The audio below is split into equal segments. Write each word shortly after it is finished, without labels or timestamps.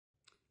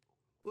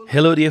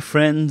Hello, dear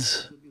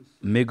friends.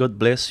 May God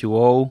bless you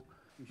all.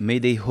 May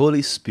the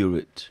Holy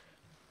Spirit,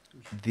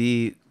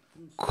 the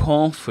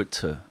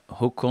Comforter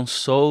who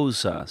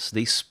consoles us,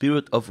 the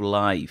Spirit of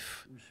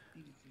life,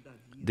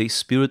 the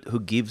Spirit who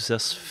gives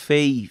us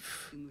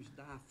faith,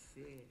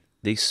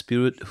 the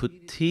Spirit who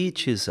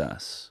teaches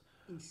us,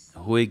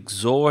 who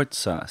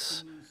exhorts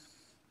us,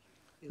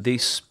 the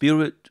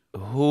Spirit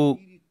who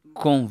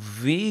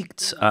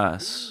convicts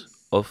us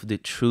of the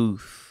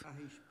truth,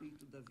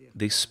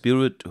 the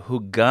Spirit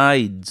who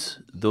guides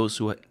those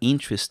who are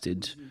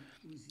interested,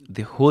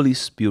 the Holy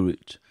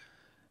Spirit,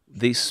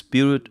 the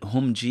Spirit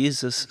whom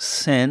Jesus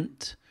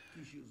sent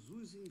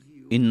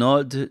in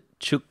order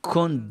to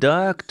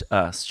conduct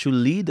us, to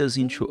lead us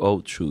into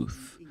all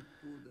truth.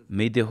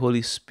 May the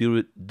Holy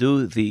Spirit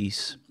do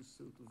this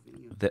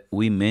that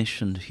we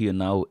mentioned here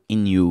now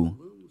in you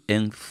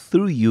and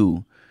through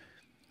you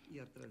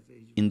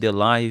in the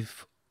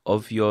life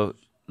of your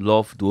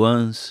loved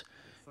ones,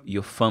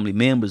 your family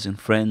members and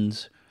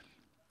friends.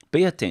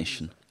 Pay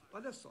attention.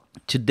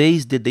 Today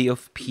is the day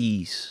of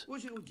peace.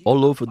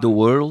 All over the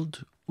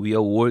world, we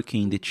are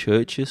working in the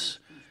churches,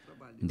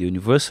 in the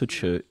Universal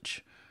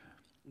Church,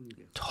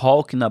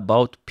 talking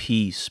about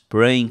peace,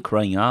 praying,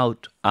 crying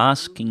out,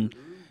 asking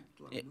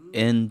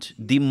and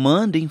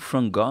demanding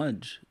from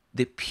God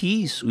the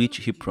peace which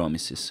He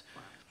promises.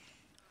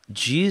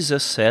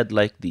 Jesus said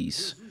like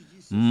this,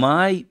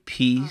 "My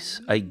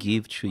peace I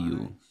give to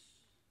you."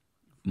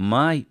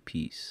 My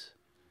peace.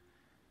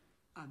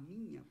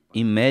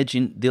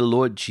 Imagine the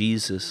Lord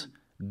Jesus,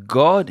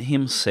 God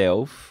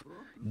Himself,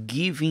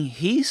 giving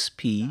His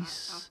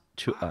peace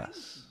to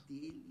us.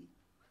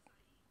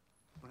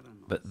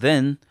 But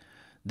then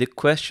the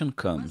question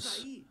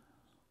comes,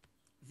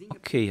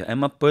 okay,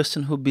 I'm a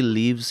person who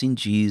believes in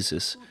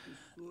Jesus.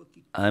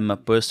 I'm a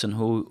person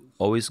who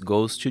always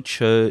goes to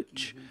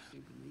church.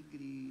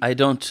 I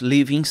don't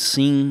live in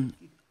sin.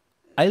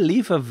 I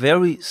live a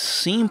very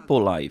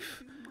simple life,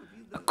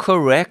 a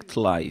correct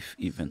life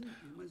even.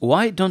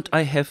 Why don't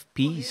I have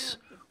peace?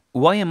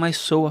 Why am I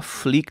so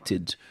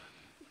afflicted?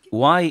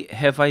 Why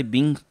have I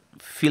been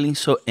feeling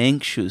so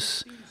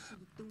anxious?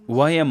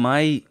 Why am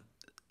I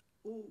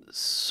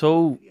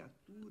so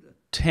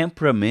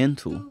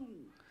temperamental,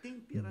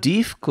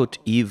 difficult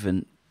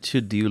even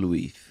to deal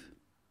with?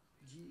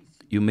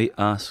 You may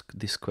ask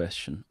this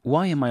question.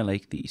 Why am I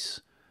like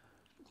this?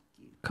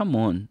 Come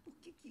on.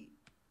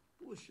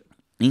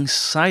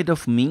 Inside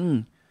of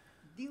me,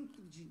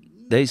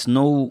 there is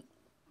no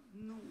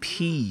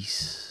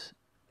peace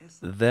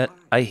that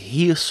I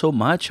hear so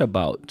much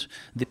about.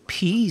 The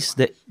peace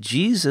that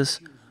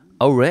Jesus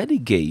already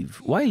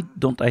gave. Why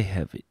don't I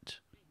have it?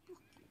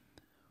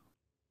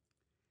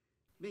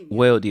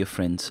 Well, dear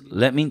friends,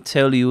 let me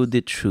tell you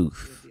the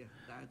truth.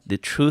 The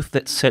truth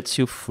that sets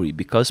you free.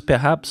 Because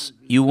perhaps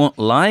you won't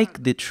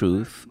like the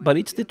truth, but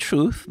it's the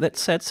truth that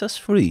sets us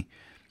free.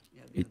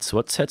 It's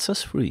what sets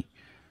us free.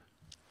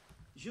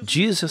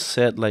 Jesus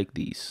said like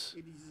this.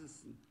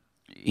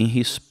 In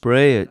His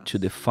prayer to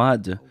the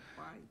Father,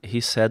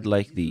 He said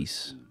like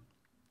this,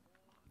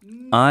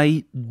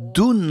 I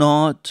do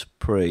not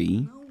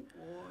pray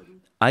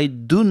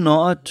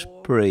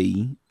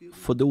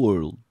for the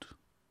world.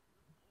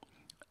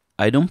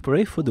 I don't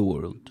pray for the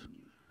world.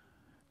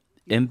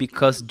 And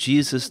because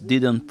Jesus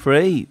didn't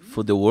pray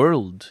for the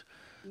world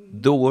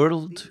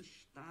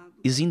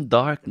is in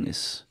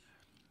darkness.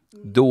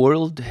 The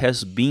world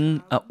has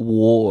been at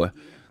war.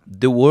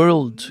 The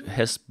world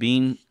has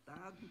been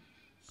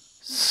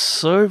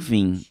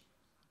serving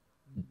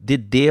the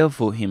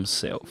devil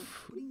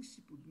himself.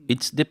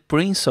 It's the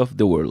prince of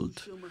the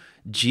world.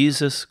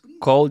 Jesus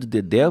called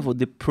the devil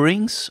the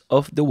prince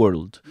of the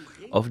world,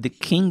 of the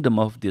kingdom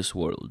of this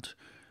world.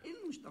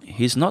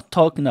 He's not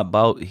talking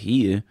about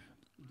here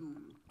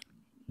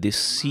the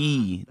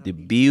sea, the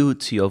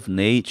beauty of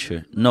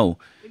nature. No,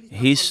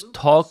 he's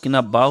talking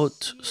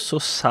about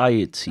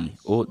society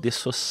or the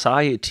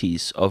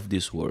societies of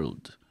this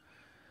world.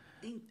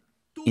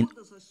 In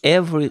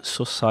every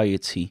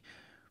society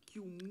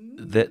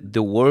that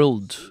the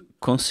world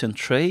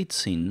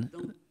concentrates in,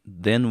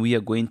 then we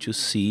are going to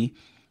see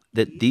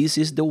that this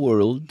is the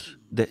world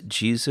that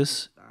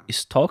Jesus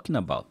is talking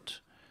about.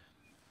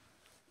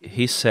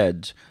 He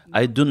said,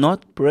 I do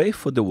not pray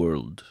for the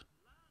world.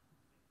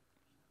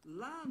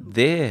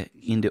 There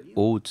in the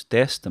Old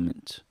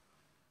Testament,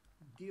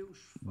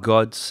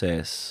 God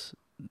says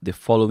the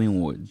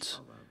following words,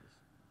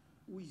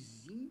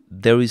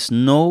 there is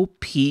no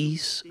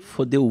peace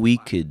for the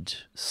wicked,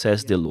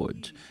 says the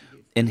Lord.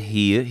 And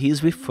here He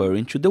is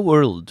referring to the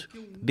world,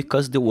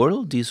 because the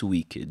world is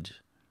wicked.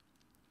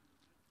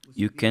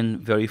 You can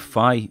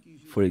verify,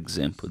 for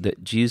example,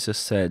 that Jesus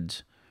said,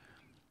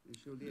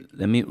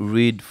 let me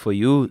read for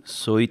you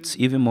so it's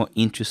even more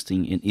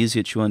interesting and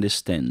easier to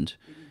understand.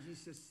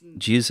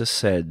 Jesus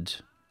said,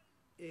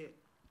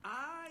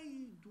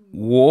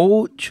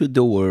 woe to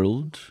the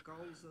world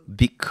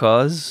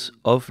because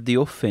of the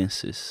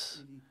offenses.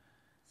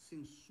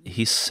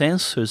 He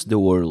censors the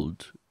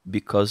world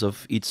because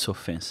of its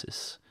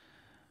offenses.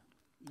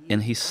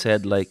 And He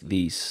said like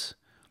this,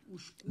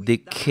 the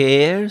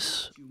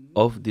cares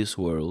of this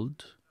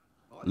world.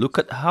 Look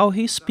at how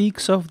he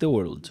speaks of the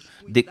world.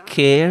 The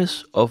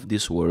cares of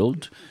this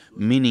world,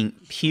 meaning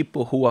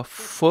people who are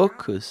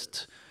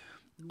focused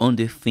on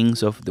the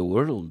things of the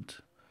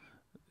world,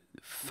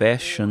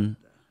 fashion,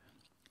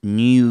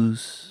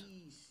 news,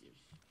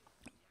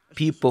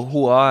 people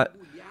who are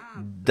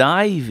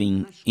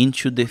diving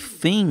into the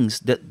things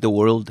that the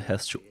world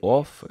has to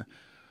offer.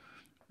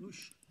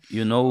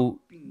 You know,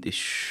 the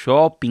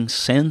shopping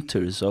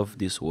centers of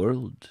this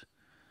world.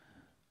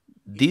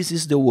 This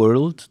is the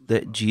world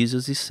that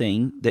Jesus is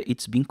saying that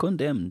it's been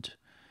condemned,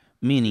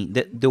 meaning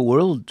that the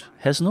world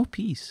has no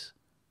peace.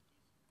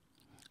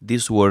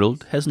 This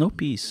world has no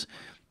peace.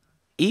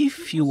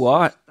 If you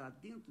are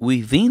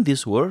within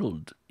this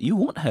world, you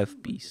won't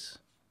have peace.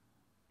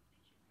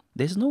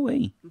 There's no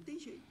way.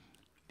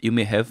 You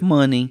may have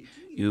money,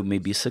 you may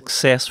be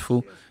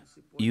successful,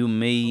 you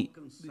may,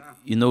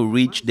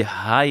 reach the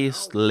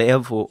highest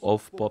level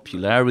of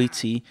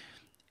popularity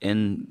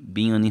and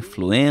being an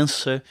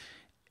influencer,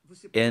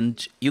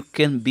 and you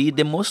can be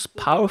the most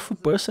powerful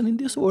person in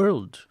this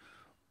world,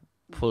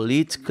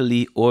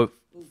 politically or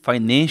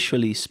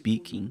financially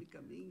speaking,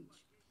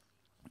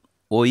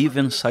 or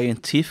even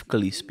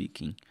scientifically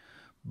speaking.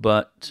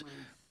 But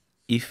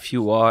if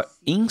you are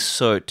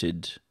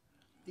inserted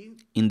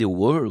in the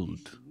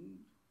world,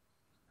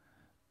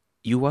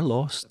 you are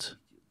lost.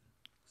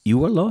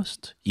 You are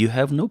lost. You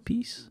have no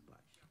peace.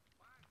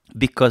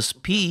 Because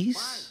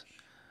peace,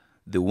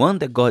 the one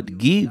that God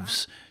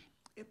gives,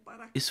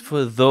 is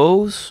for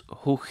those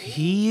who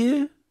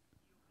hear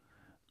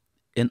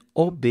and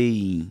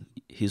obeying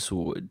His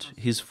word,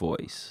 His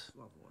voice.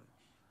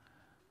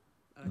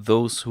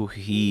 Those who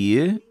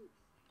hear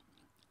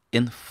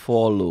and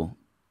follow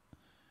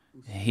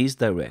His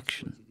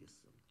direction.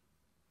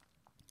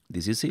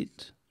 This is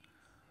it.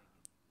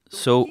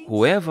 So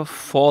whoever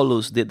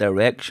follows the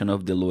direction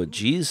of the Lord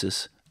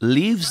Jesus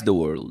leaves the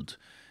world.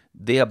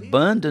 They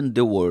abandon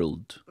the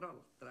world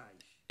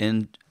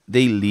and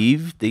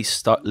they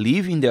start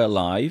living their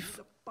life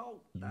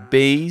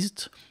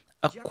based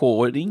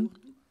according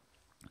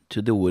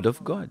to the word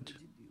of God.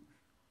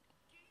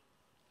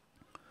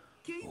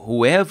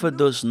 Whoever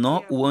does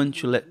not want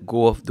to let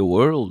go of the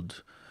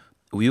world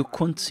will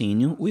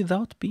continue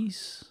without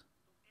peace.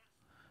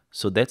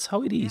 So that's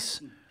how it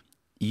is.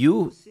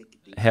 You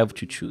have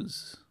to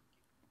choose.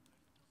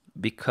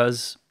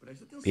 Because,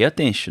 pay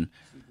attention,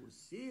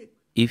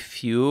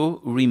 if you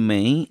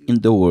remain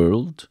in the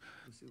world,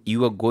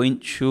 you are going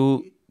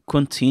to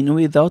continue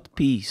without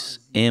peace,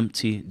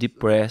 empty,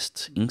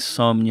 depressed,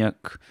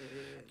 insomniac.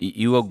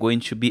 You are going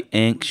to be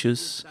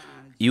anxious.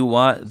 You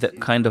are that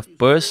kind of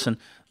person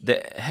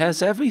that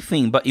has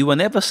everything, but you are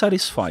never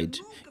satisfied.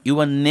 You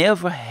are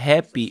never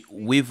happy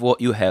with what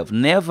you have.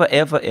 Never,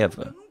 ever,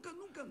 ever.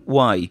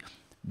 Why?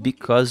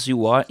 Because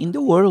you are in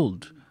the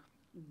world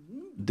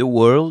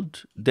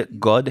that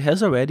God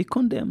has already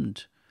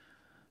condemned.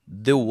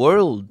 The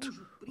world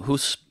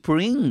whose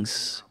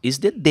prince is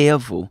the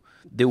devil.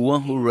 The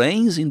one who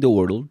reigns in the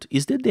world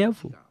is the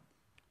devil.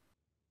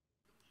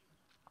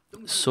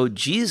 So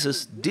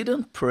Jesus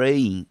didn't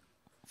pray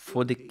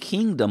for the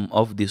kingdom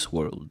of this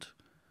world.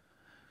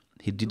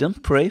 He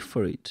didn't pray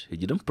for it. He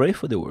didn't pray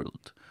for the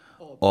world.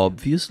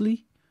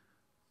 Obviously,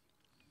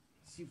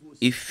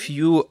 if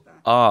you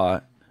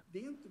are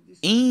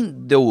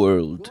in the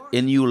world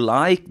and you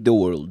like the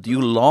world,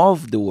 you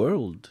love the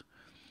world,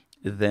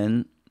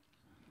 then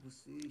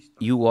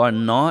you are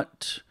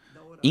not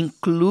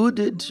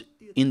included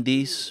in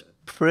this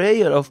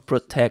prayer of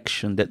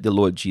protection that the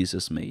Lord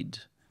Jesus made.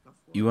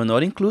 You are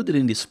not included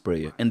in this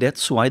prayer, and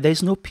that's why there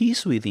is no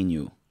peace within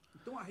you.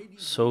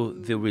 So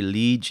the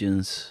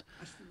religions,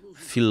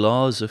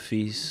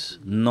 philosophies,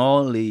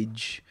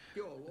 knowledge,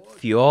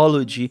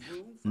 theology,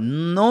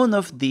 none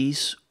of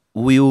these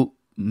will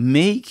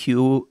make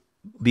you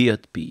be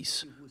at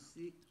peace.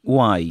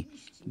 Why?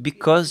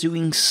 Because you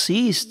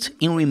insist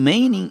in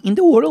remaining in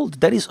the world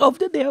that is of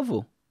the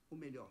devil.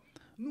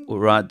 Or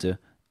rather,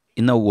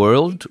 in a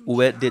world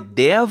where the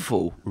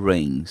devil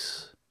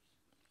reigns.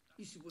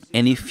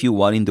 And if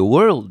you are in the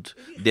world,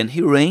 then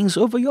he reigns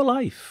over your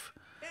life.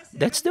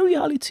 That's the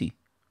reality.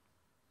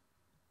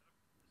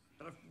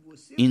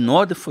 In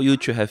order for you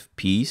to have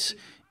peace,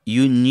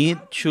 you need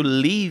to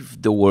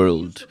leave the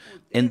world.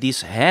 And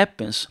this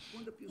happens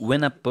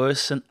when a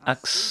person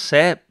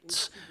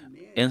accepts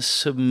and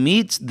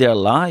submits their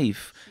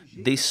life,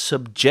 they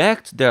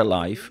subject their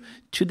life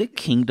to the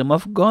kingdom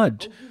of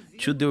God,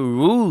 to the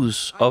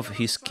rules of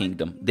His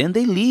kingdom. Then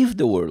they leave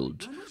the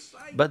world.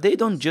 But they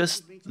don't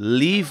just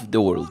leave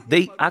the world,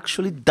 they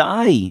actually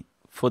die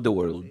for the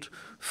world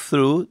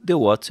through the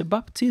water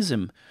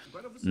baptism.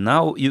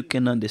 Now you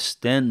can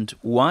understand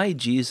why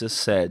Jesus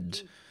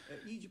said,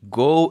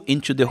 "Go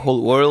into the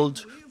whole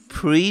world,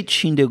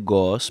 preaching the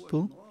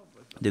gospel,"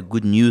 the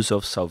good news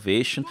of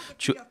salvation,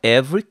 "to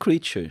every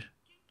creature."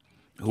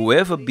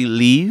 Whoever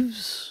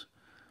believes,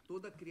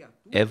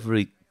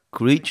 every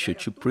creature,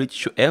 to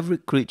preach to every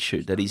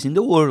creature that is in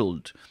the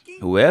world.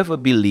 Whoever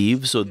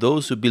believes, or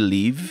those who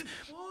believe,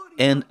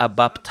 and are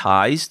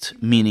baptized,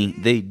 meaning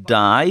they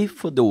die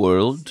for the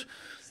world,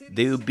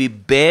 they will be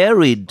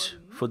buried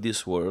for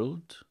this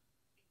world,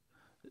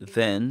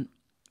 then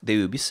they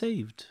will be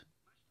saved.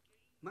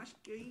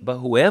 But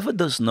whoever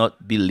does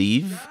not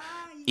believe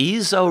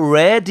is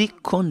already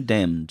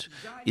condemned.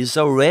 Is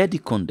already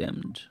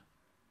condemned.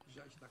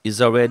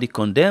 Is already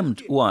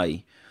condemned.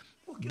 Why?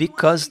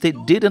 Because they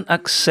didn't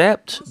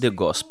accept the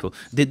gospel.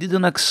 They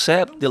didn't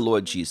accept the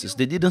Lord Jesus.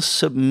 They didn't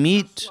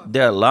submit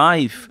their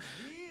life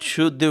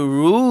to the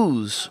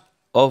rules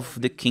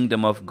of the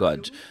kingdom of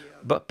God.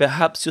 But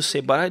perhaps you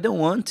say, but I don't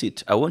want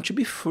it. I want to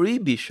be free,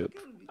 Bishop.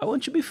 I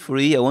want to be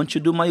free. I want to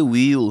do my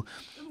will.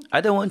 I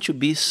don't want to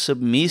be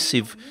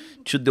submissive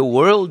to the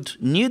world,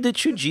 neither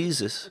to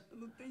Jesus.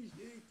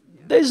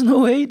 There's no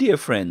way, dear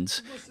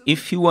friends.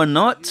 If you are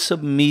not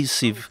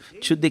submissive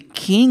to the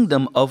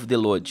kingdom of the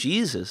Lord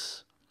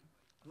Jesus,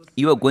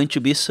 you are going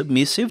to be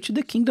submissive to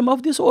the kingdom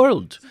of this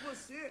world.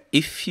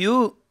 If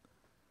you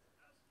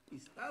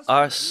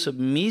are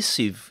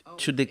submissive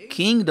to the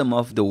kingdom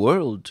of the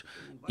world,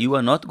 you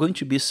are not going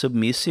to be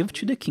submissive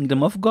to the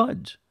kingdom of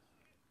God.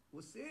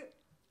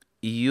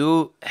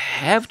 You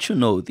have to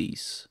know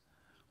this.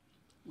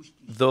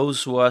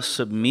 Those who are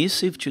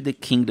submissive to the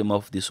kingdom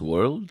of this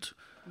world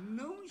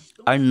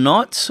are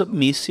not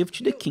submissive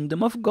to the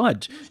kingdom of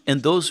God.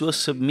 And those who are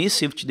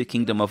submissive to the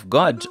kingdom of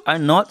God are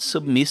not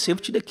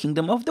submissive to the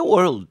kingdom of the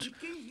world.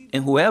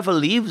 And whoever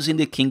lives in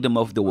the kingdom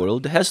of the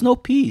world has no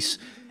peace.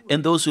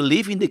 And those who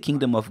live in the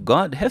kingdom of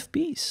God have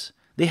peace.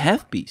 They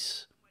have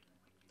peace.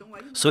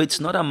 So it's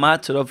not a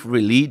matter of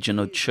religion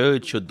or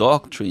church or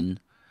doctrine.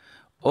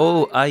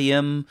 Oh, I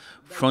am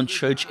from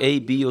church A,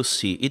 B, or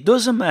C. It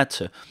doesn't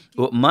matter.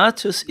 What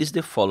matters is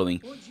the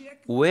following.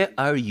 Where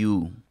are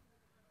you?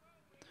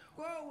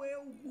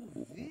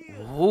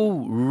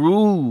 Who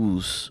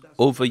rules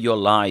over your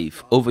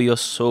life, over your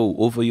soul,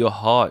 over your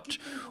heart?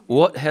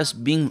 What has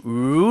been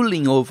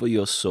ruling over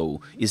your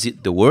soul? Is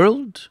it the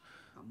world,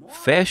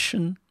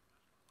 fashion,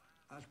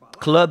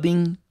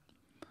 clubbing,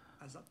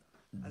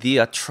 the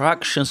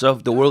attractions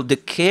of the world, the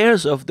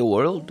cares of the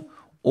world,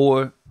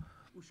 or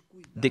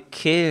the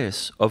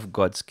cares of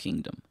God's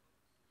kingdom?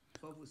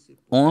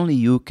 Only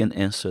you can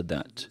answer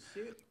that.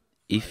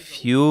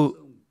 If you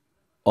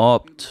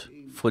opt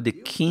for the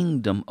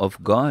kingdom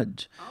of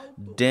God,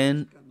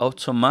 then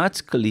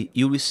automatically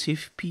you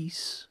receive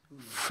peace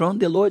from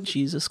the Lord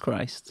Jesus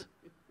Christ.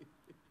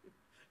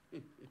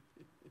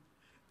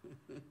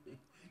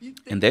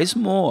 And there's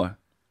more.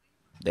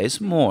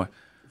 There's more.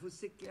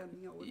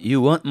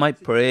 You want my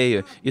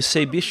prayer. You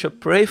say, Bishop,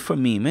 pray for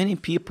me. Many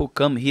people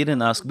come here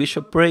and ask,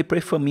 Bishop, pray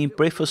for me,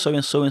 pray for so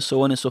and so and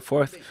so on and so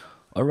forth.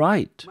 All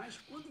right.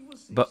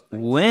 But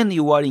when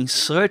you are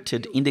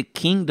inserted in the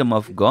kingdom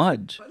of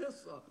God,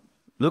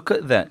 look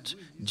at that.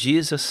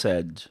 Jesus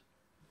said,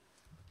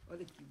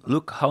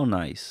 look how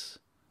nice.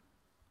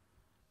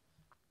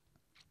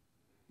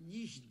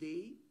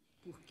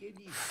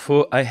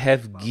 For I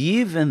have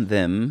given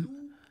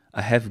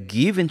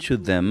to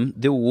them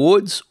the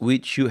words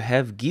which you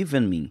have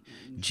given me.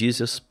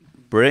 Jesus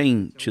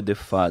praying to the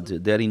Father.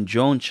 That in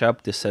John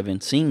chapter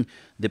 17,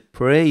 the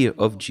prayer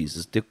of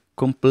Jesus, the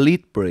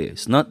complete prayer.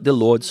 It's not the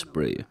Lord's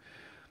prayer.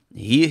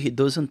 Here he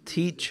doesn't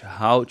teach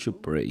how to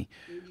pray.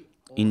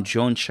 In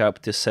John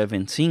chapter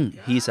 17,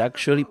 he's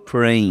actually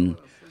praying.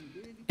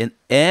 And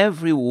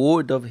every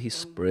word of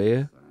his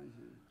prayer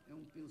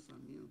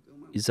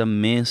is a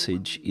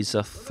message, is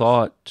a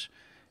thought.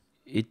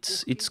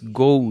 It's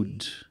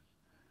gold.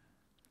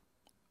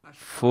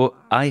 For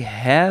I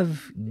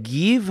have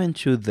given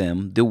to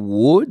them the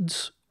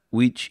words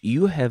which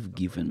you have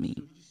given me.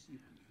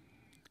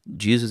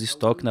 Jesus is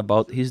talking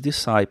about his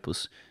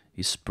disciples.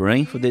 He's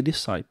praying for the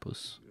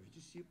disciples.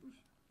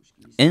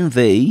 And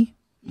they,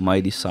 my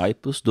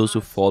disciples, those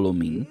who follow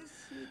me,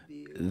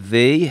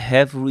 they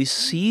have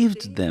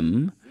received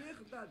them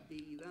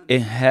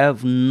and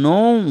have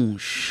known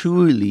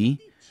surely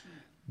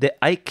that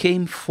I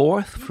came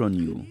forth from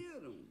you.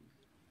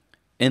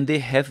 And they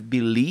have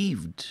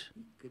believed.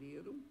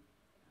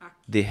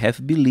 They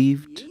have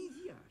believed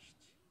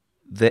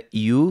that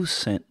you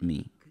sent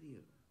me.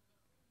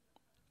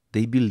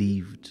 They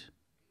believed.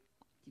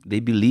 They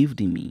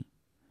believed in me,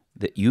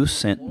 that you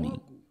sent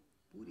me.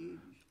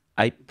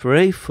 I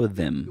pray for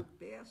them.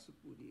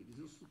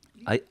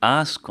 I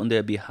ask on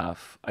their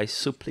behalf. I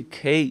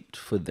supplicate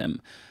for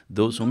them,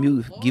 those whom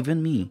you've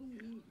given me.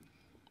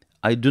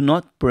 I do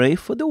not pray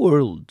for the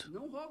world.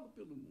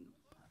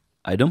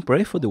 I don't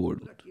pray for the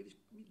world.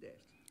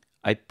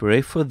 I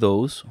pray for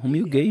those whom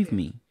you gave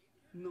me.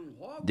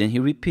 Then he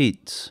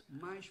repeats,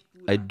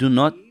 I do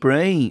not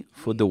pray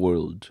for the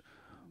world,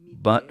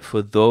 but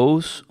for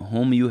those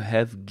whom you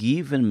have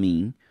given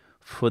me,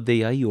 for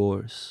they are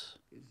yours.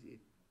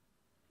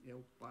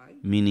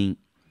 Meaning,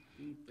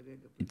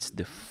 it's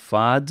the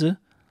Father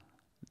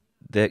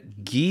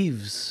that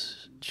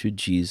gives to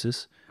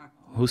Jesus,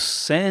 who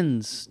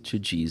sends to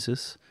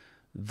Jesus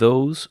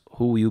those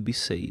who will be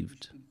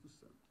saved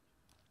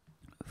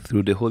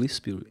through the Holy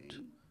Spirit.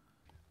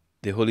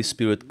 The Holy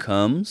Spirit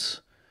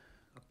comes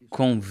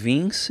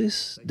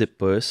convinces the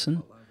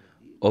person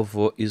of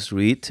what is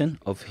written,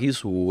 of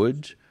His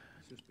word,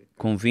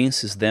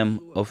 convinces them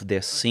of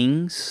their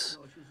sins.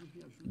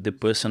 The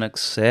person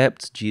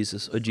accepts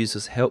Jesus. Oh,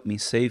 Jesus, help me,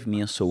 save me,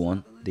 and so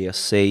on. They are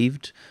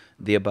saved.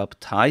 They are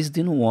baptized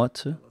in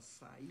water.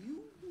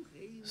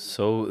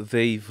 So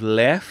they've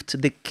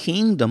left the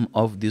kingdom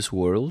of this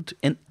world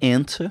and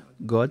enter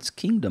God's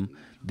kingdom.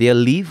 They are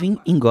living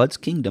in God's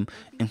kingdom.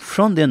 And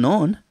from then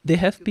on, they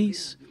have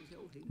peace.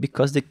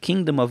 Because the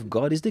kingdom of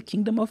God is the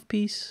kingdom of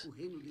peace.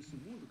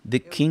 The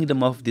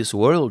kingdom of this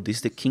world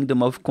is the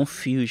kingdom of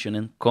confusion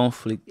and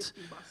conflict,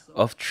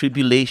 of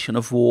tribulation,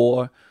 of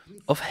war,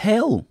 of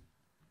hell.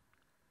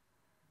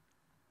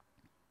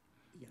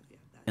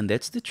 And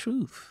that's the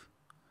truth.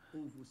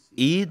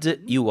 Either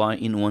you are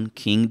in one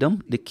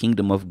kingdom, the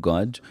kingdom of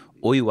God,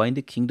 or you are in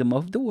the kingdom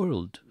of the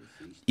world.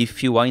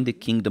 If you are in the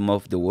kingdom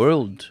of the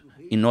world,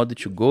 in order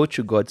to go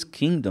to God's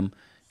kingdom,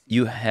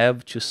 you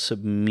have to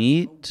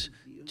submit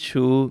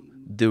to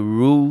the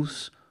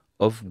rules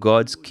of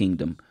God's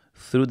kingdom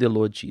through the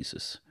Lord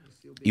Jesus.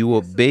 You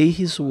obey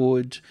His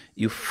word,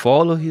 you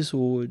follow His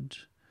word,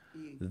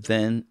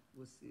 then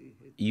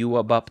you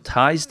are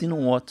baptized in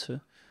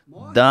water,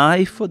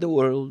 die for the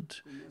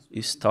world,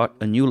 you start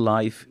a new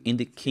life in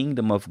the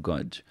kingdom of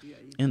God.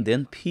 And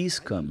then peace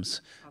comes.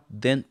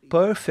 Then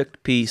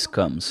perfect peace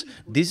comes.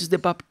 This is the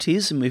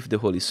baptism with the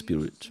Holy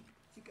Spirit.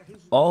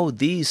 All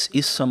this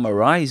is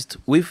summarized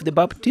with the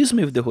baptism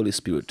of the Holy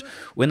Spirit.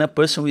 When a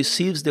person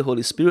receives the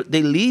Holy Spirit,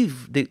 they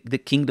leave the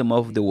kingdom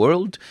of the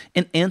world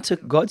and enter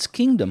God's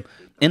kingdom.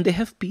 And they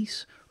have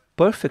peace,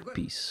 perfect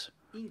peace.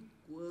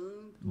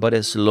 But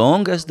as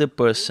long as the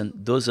person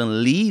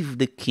doesn't leave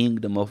the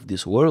kingdom of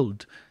this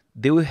world,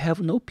 they will have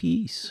no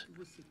peace.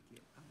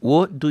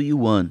 What do you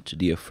want,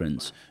 dear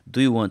friends? Do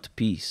you want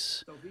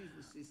peace?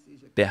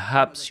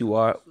 Perhaps you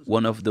are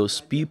one of those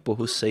people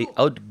who say,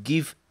 I would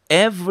give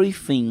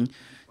everything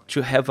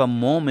to have a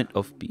moment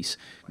of peace.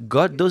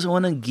 God doesn't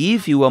want to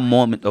give you a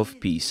moment of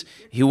peace.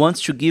 He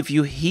wants to give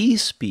you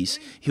His peace.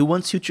 He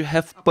wants you to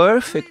have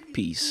perfect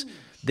peace,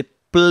 the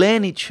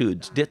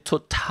plenitude, the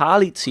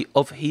totality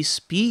of His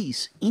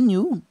peace in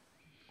you.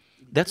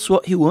 That's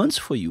what He wants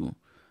for you.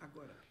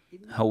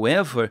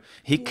 However,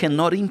 He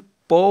cannot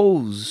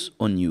impose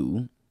on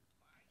you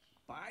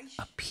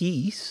a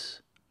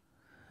peace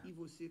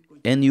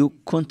and you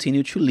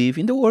continue to live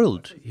in the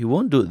world. He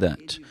won't do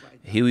that.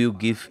 He will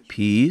give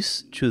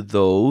peace to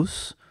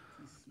those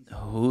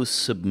who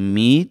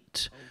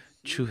submit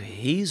to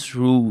His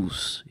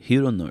rules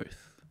here on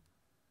earth.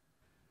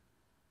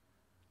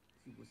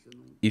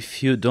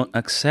 If you don't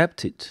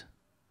accept it,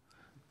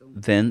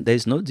 then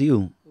there's no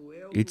deal.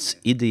 It's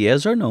either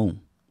yes or no.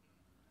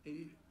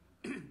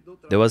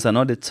 There was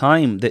another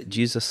time that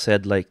Jesus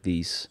said like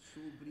this.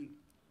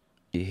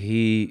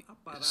 He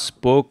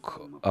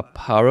spoke a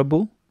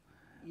parable,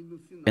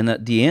 and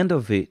at the end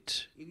of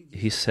it,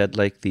 He said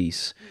like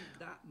this,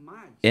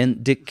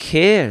 and the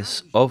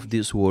cares of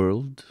this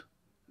world,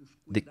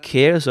 the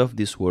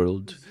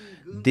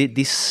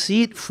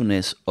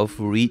deceitfulness of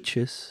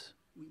riches,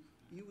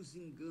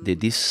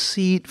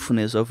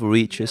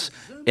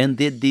 and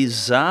the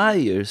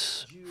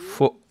desires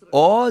for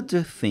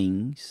other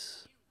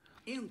things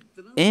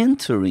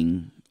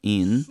entering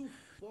in,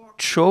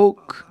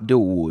 choke the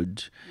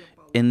wood,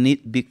 and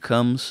it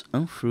becomes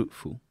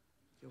unfruitful,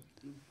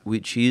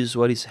 which is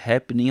what is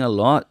happening a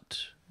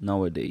lot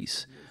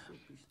nowadays.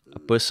 A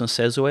person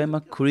says, oh, I'm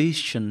a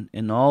Christian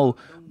and all,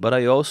 but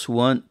I also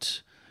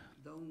want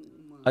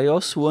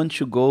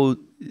to go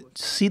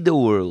see the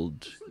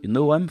world. You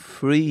know, I'm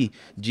free.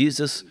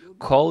 Jesus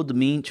called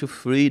me into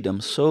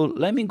freedom, so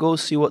let me go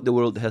see what the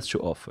world has to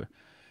offer.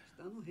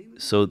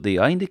 So they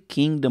are in the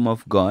kingdom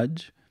of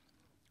God,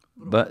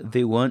 but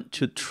they want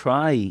to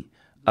try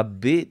a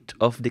bit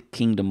of the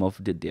kingdom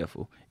of the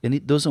devil. And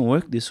it doesn't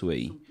work this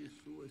way.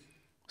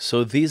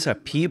 So these are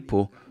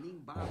people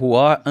who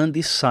are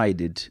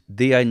undecided.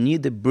 They are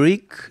neither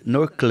brick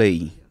nor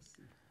clay.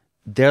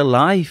 Their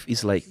life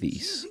is like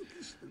this.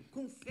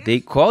 They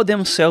call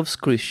themselves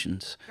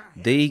Christians.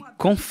 They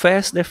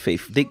confess their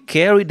faith. They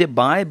carry the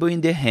Bible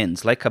in their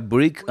hands like a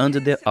brick under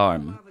their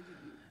arm.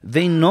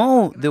 They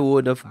know the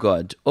word of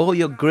God. Oh,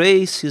 your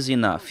grace is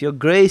enough. Your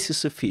grace is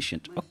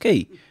sufficient.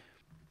 Okay.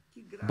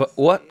 But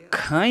what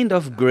kind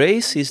of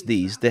grace is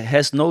this that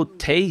has no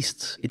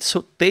taste? It's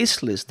so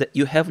tasteless that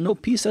you have no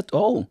peace at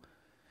all.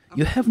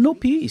 You have no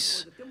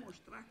peace.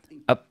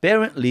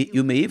 Apparently,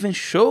 you may even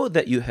show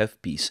that you have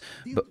peace.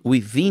 But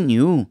within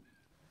you,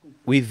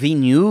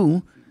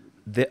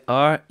 there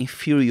are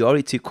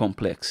inferiority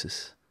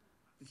complexes,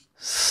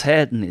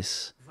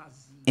 sadness,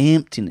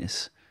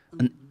 emptiness,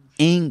 and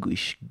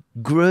anguish,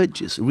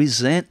 grudges,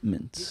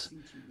 resentments,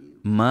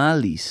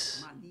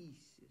 malice.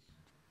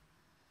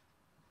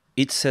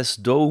 It's as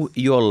though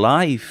your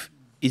life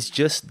is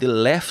just the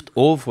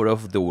leftover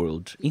of the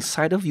world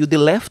inside of you. The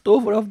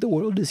leftover of the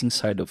world is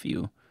inside of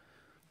you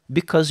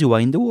because you are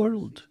in the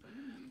world.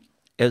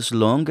 As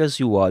long as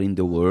you are in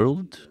the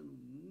world,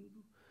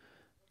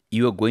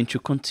 you are going to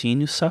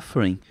continue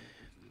suffering.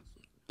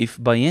 If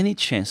by any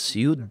chance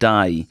you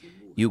die,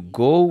 you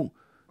go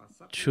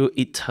to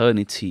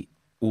eternity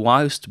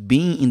whilst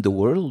being in the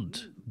world,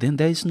 then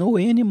there is no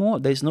way anymore.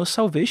 There is no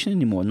salvation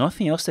anymore.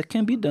 Nothing else that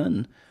can be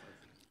done.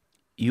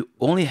 You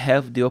only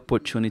have the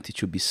opportunity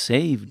to be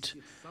saved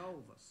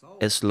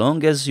as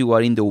long as you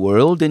are in the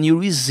world and you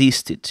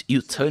resist it.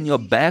 You turn your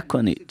back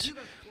on it.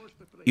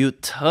 You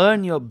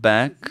turn your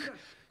back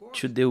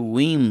to the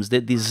whims,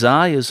 the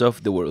desires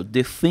of the world,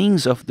 the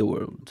things of the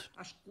world,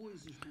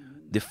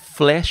 the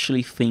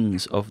fleshly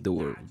things of the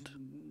world.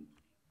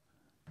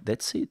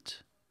 That's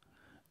it.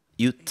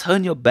 You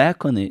turn your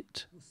back on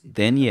it,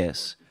 then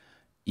yes,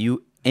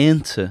 you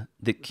enter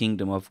the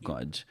kingdom of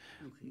God.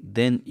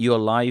 Then your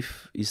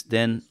life is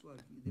then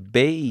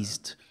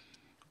based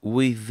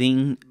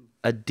within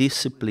a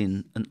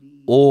discipline, an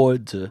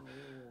order,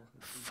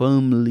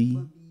 family,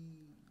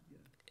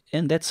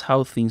 and that's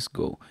how things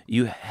go.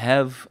 You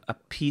have a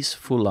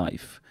peaceful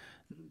life.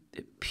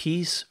 The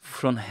peace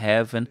from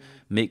heaven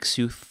makes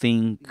you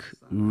think,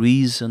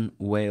 reason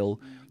well,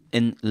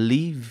 and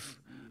live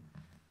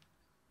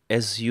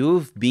as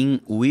you've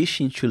been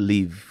wishing to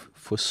live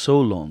for so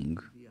long.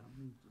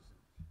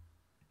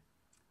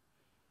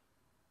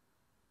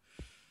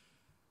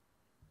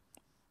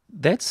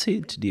 That's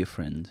it, dear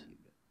friend.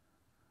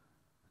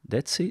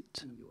 That's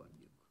it.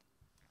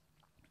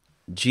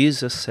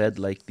 Jesus said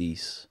like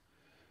this: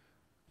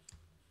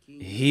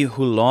 he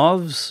who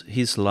loves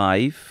his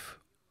life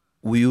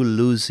will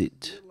lose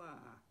it.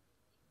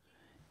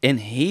 And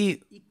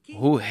he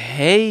who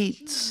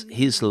hates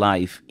his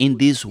life in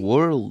this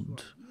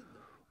world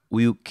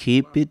will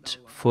keep it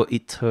for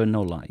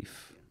eternal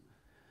life.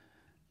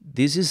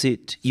 This is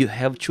it. You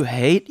have to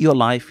hate your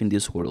life in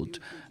this world.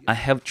 I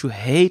have to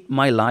hate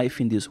my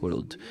life in this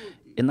world.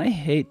 And I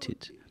hate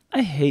it.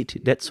 I hate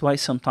it. That's why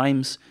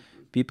sometimes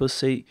people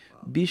say,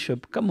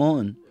 Bishop, come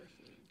on.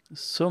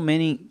 So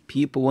many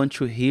people want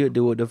to hear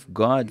the word of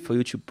God for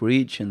you to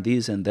preach and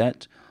this and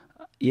that.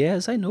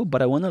 Yes, I know,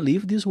 but I want to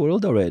leave this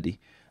world already.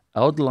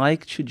 I would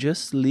like to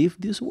just leave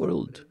this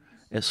world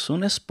as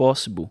soon as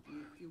possible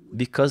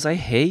because I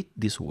hate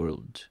this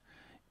world.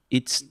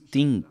 It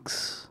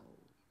stinks.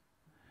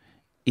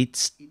 It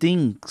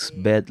stinks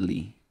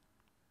badly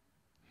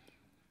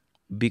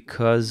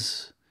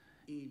because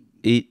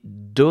it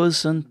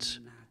doesn't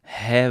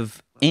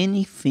have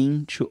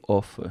anything to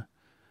offer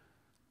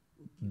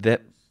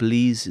that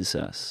pleases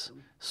us.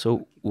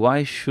 So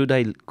why should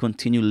I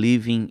continue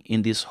living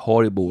in this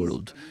horrible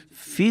world?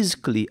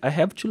 Physically, I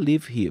have to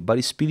live here,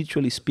 but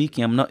spiritually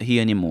speaking, I'm not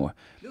here anymore.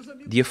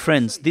 Dear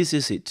friends, this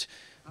is it.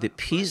 The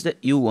peace that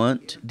you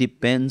want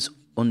depends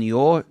on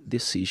your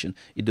decision.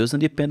 It doesn't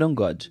depend on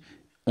God,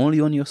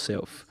 only on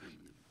yourself.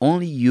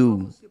 Only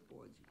you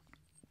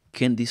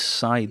can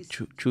decide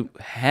to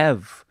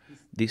have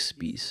this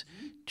peace,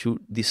 to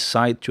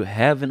decide to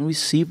have and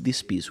receive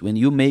this peace when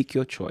you make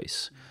your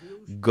choice.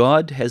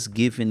 God has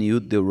given you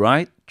the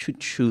right to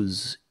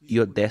choose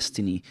your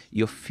destiny,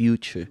 your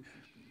future.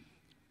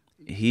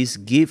 He's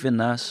given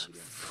us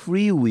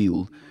free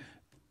will,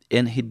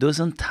 and He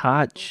doesn't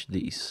touch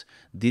this.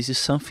 This is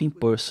something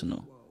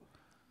personal.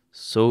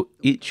 So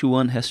each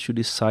one has to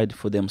decide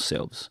for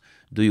themselves.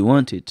 Do you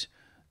want it?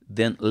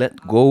 Then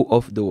let go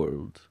of the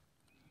world,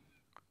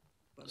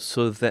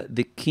 so that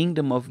the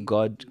kingdom of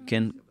God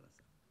can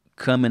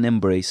come and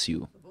embrace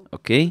you.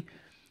 Okay?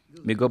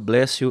 May God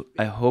bless you.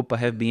 I hope I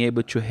have been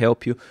able to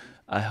help you.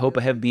 I hope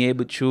I have been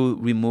able to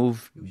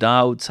remove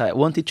doubts. I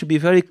want it to be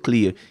very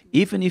clear,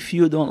 even if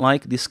you don't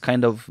like this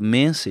kind of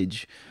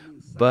message,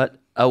 but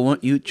I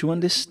want you to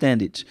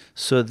understand it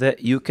so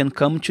that you can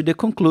come to the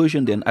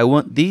conclusion then, I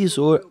want this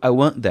or I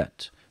want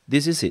that.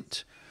 This is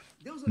it.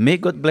 May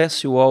God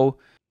bless you all,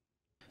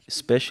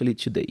 especially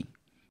today.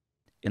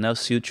 And I'll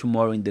see you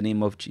tomorrow in the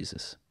name of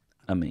Jesus.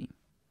 Amen.